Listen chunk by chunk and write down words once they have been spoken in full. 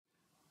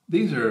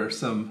These are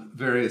some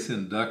various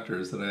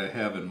inductors that I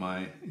have in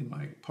my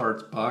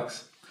parts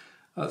box.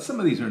 Some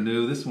of these are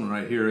new. This one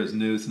right here is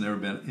new. It's never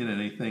been in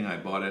anything. I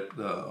bought it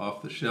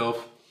off the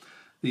shelf.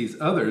 These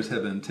others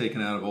have been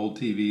taken out of old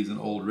TVs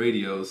and old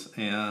radios,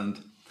 and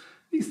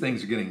these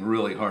things are getting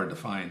really hard to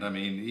find. I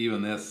mean,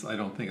 even this, I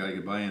don't think I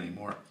could buy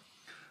anymore.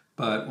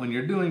 But when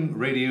you're doing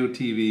radio,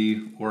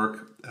 TV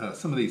work,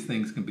 some of these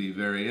things can be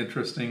very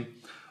interesting.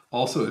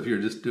 Also, if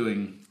you're just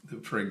doing,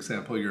 for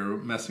example, you're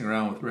messing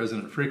around with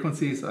resonant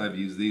frequencies, I've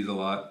used these a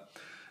lot.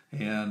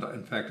 And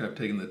in fact, I've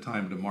taken the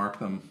time to mark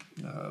them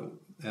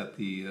at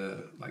the,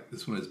 like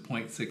this one is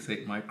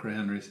 0.68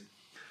 microhenries.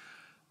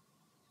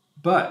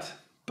 But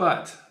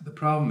the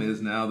problem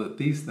is now that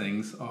these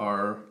things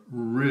are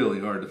really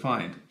hard to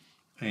find.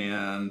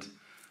 And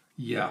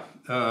yeah,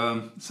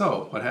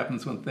 so what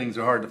happens when things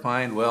are hard to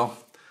find? Well,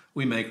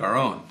 we make our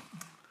own.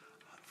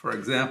 For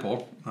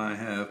example, I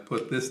have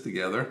put this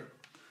together,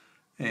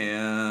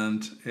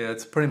 and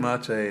it's pretty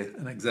much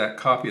an exact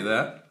copy of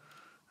that.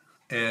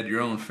 Add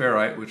your own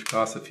ferrite, which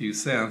costs a few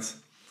cents,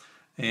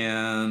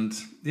 and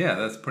yeah,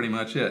 that's pretty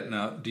much it.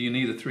 Now, do you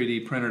need a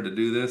 3D printer to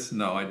do this?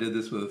 No, I did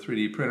this with a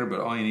 3D printer,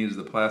 but all you need is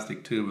a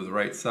plastic tube of the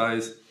right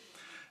size,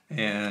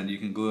 and you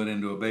can glue it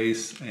into a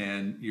base,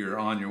 and you're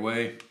on your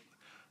way.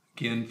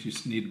 Again, you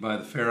just need to buy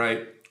the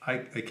ferrite. I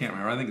can't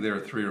remember. I think they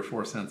were 3 or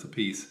 4 cents a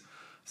piece,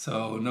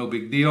 so no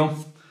big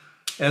deal.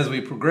 As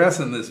we progress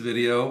in this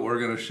video, we're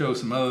going to show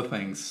some other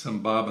things, some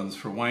bobbins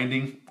for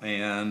winding,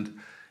 and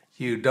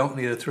you don't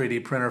need a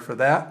 3D printer for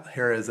that.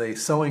 Here is a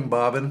sewing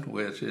bobbin,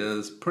 which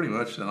is pretty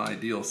much an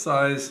ideal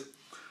size.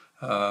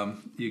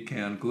 You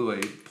can glue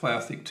a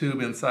plastic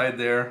tube inside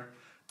there,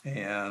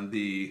 and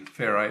the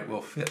ferrite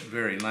will fit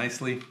very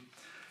nicely.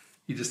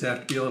 You just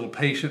have to be a little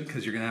patient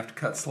because you're going to have to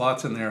cut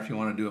slots in there if you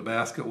want to do a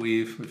basket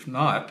weave. If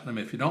not, I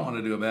mean, if you don't want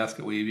to do a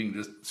basket weave, you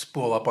can just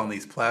spool up on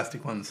these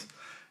plastic ones.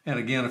 And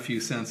again, a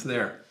few cents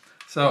there.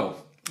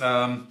 So,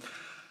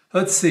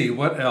 let's see,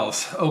 what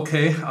else?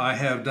 Okay, I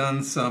have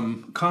done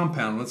some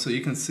compound ones, so you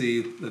can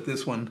see that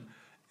this one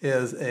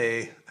has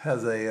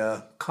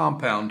a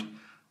compound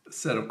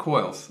set of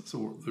coils.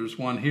 So there's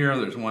one here,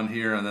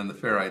 and then the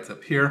ferrite's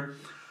up here.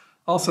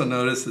 Also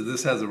notice that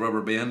this has a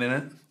rubber band in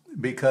it,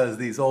 because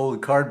these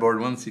old cardboard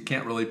ones, you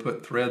can't really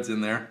put threads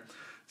in there.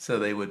 So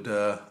they would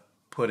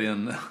put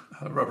in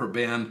a rubber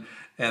band,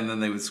 and then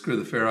they would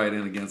screw the ferrite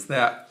in against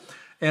that.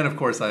 And of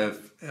course, I have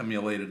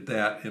emulated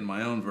that in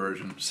my own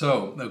version.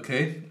 So,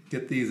 okay,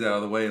 get these out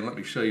of the way and let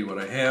me show you what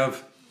I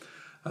have.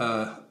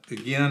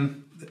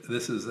 Again,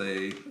 this is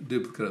a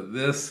duplicate of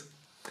this.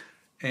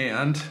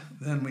 And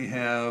then we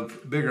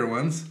have bigger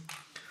ones.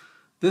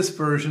 This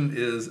version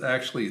is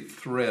actually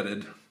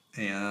threaded,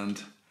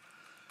 and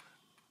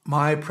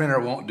my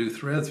printer won't do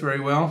threads very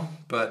well,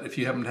 but if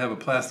you happen to have a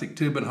plastic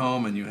tube at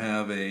home and you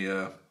have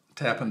a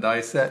tap and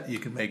die set, you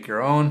can make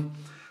your own.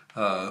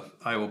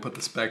 I will put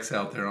the specs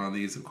out there on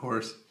these, of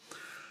course.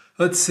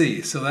 Let's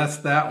see, so that's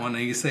that one.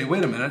 And you say,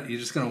 wait a minute, you're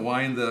just going to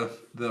wind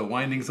the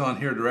windings on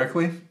here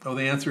directly? Oh,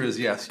 the answer is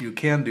yes, you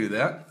can do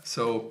that.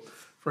 So,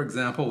 for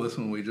example, this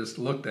one we just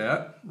looked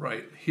at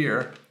right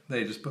here,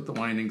 they just put the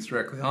windings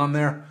directly on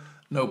there,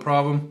 no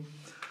problem.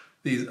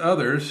 These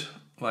others,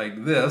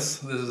 like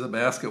this is a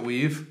basket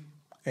weave,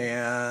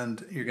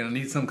 and you're going to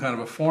need some kind of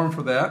a form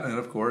for that, and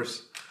of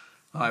course,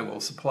 I will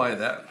supply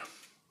that.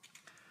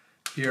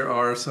 Here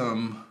are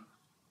some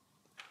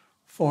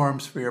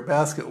forms for your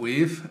basket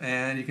weave,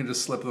 and you can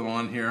just slip them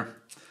on here.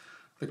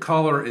 The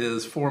collar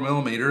is 4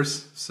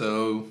 millimeters,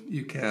 so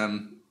you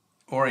can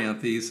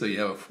orient these so you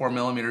have a 4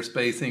 millimeter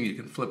spacing. You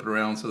can flip it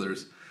around so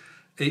there's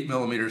 8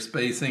 millimeter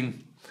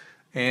spacing,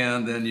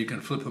 and then you can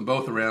flip them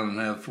both around and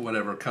have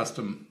whatever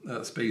custom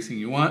spacing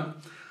you want.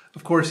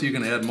 Of course, you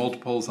can add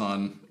multiples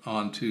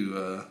onto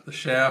the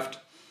shaft,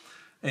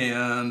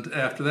 and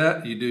after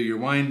that you do your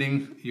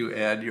winding, you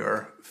add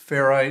your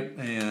ferrite,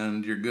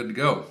 and you're good to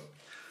go.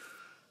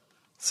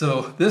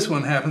 So this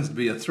one happens to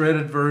be a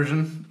threaded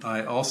version.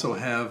 I also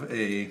have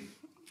a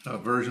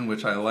version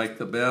which I like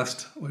the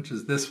best, which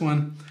is this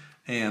one,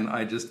 and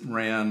I just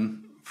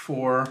ran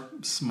 4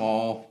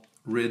 small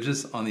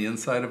ridges on the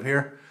inside of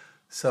here.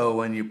 So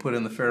when you put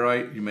in the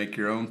ferrite, you make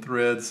your own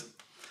threads.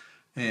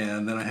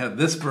 And then I have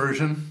this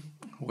version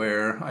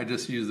where I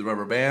just use the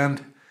rubber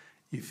band.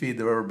 You feed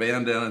the rubber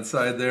band down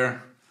inside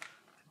there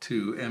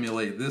to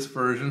emulate this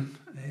version.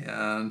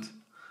 And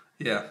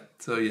yeah,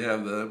 so you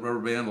have the rubber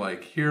band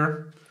like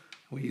here.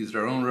 We used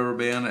our own rubber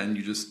band, and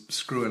you just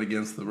screw it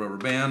against the rubber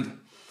band.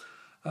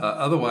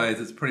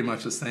 Otherwise, it's pretty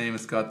much the same.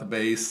 It's got the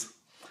base.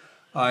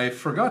 I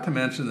forgot to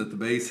mention that the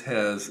base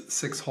has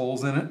 6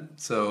 holes in it,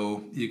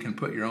 so you can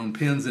put your own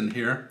pins in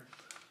here,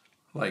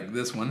 like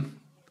this one.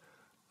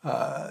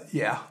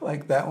 Yeah,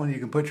 like that one. You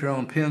can put your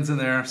own pins in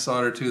there,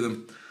 solder to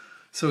them.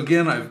 So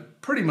again,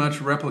 I've pretty much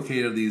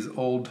replicated these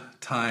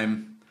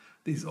old-time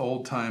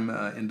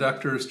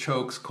inductors,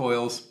 chokes,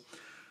 coils,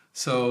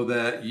 so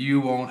that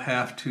you won't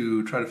have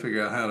to try to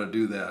figure out how to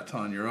do that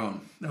on your own.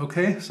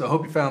 Okay, so I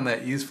hope you found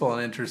that useful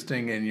and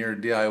interesting in your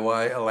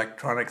DIY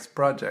electronics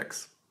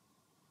projects.